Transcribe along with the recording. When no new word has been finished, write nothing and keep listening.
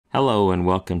Hello and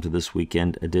welcome to this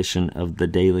weekend edition of the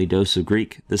Daily Dose of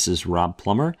Greek. This is Rob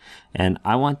Plummer, and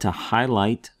I want to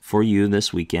highlight for you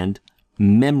this weekend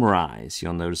Memrise.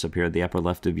 You'll notice up here at the upper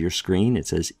left of your screen, it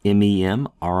says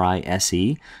M-E-M-R-I-S-E.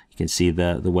 You can see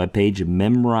the webpage,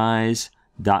 memrise.com.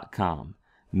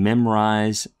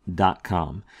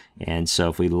 Memrise.com. And so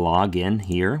if we log in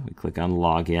here, we click on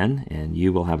login, and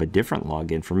you will have a different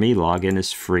login. For me, login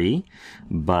is free,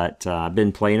 but I've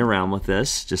been playing around with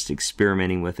this, just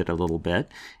experimenting with it a little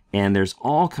bit. And there's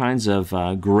all kinds of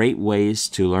great ways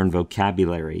to learn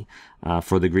vocabulary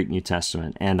for the Greek New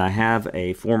Testament. And I have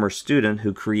a former student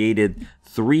who created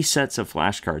 3 sets of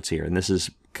flashcards here, and this is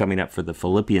coming up for the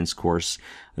Philippians course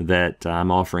that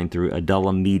I'm offering through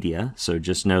Adela Media. So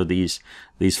just know these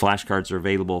flashcards are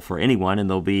available for anyone, and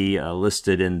they'll be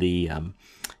listed in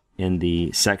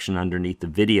the section underneath the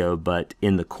video. But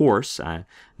in the course,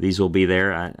 these will be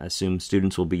there. I assume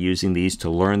students will be using these to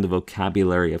learn the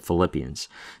vocabulary of Philippians.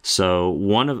 So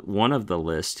one of the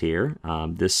list here,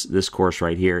 this course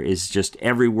right here, is just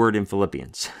every word in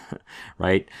Philippians,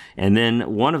 right? And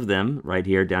then one of them right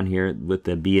here, down here with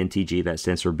the BNTG, that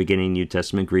stands for Beginning New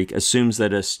Testament Greek, assumes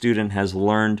that a student has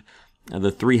learned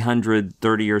the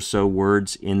 330 or so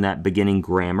words in that beginning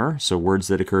grammar, so words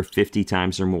that occur 50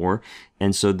 times or more.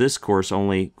 And so this course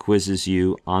only quizzes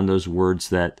you on those words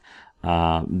that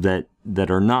are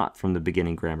not from the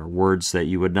beginning grammar, words that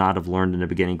you would not have learned in the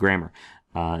beginning grammar.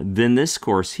 Then this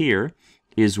course here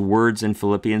is words in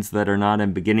Philippians that are not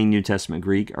in beginning New Testament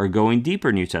Greek, are going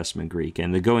deeper New Testament Greek.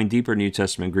 And the going deeper New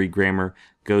Testament Greek grammar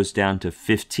goes down to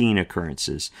 15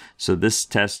 occurrences. So this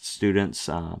tests students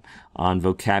on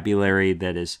vocabulary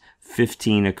that is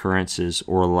 15 occurrences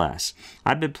or less.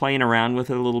 I've been playing around with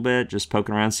it a little bit, just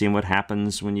poking around, seeing what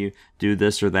happens when you do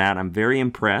this or that. I'm very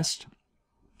impressed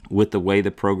with the way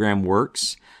the program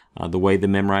works. The way the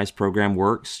Memrise program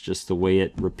works, just the way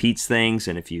it repeats things,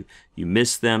 and if you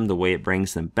miss them, the way it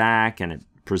brings them back, and it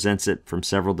presents it from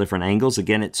several different angles.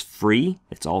 Again, it's free.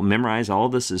 It's all Memrise. All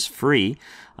this is free.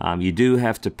 You do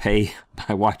have to pay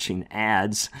by watching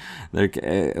ads.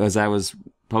 As I was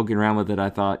poking around with it, I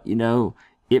thought,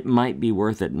 it might be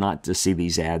worth it not to see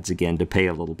these ads again, to pay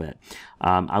a little bit.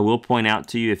 I will point out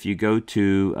to you, if you go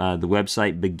to the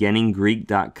website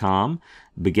beginninggreek.com,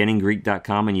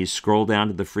 and you scroll down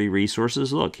to the free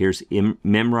resources, look, here's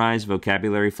Memrise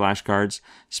vocabulary flashcards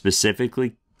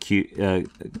specifically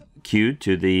queued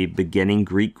to the beginning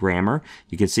Greek grammar.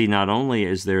 You can see not only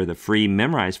is there the free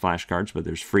Memrise flashcards, but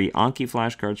there's free Anki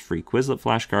flashcards, free Quizlet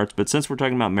flashcards. But since we're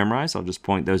talking about Memrise, I'll just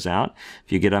point those out.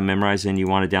 If you get on Memrise and you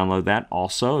want to download that,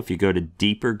 also, if you go to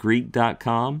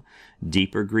deepergreek.com,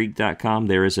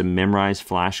 there is a Memrise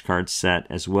flashcard set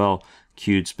as well,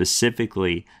 queued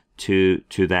specifically to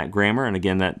that grammar. And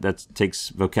again, that takes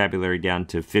vocabulary down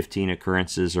to 15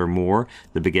 occurrences or more.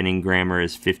 The beginning grammar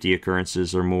is 50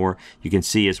 occurrences or more. You can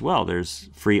see as well, there's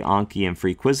free Anki and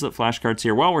free Quizlet flashcards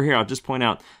here. While we're here, I'll just point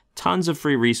out tons of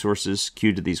free resources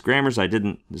queued to these grammars.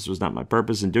 This was not my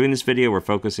purpose in doing this video. We're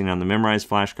focusing on the Memrise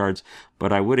flashcards,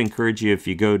 but I would encourage you, if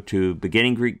you go to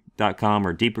beginninggreek.com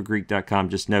or deepergreek.com,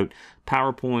 just note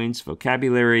PowerPoints,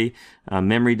 vocabulary,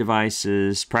 memory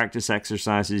devices, practice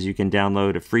exercises you can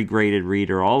download, a free graded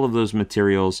reader. All of those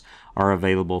materials are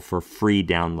available for free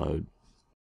download.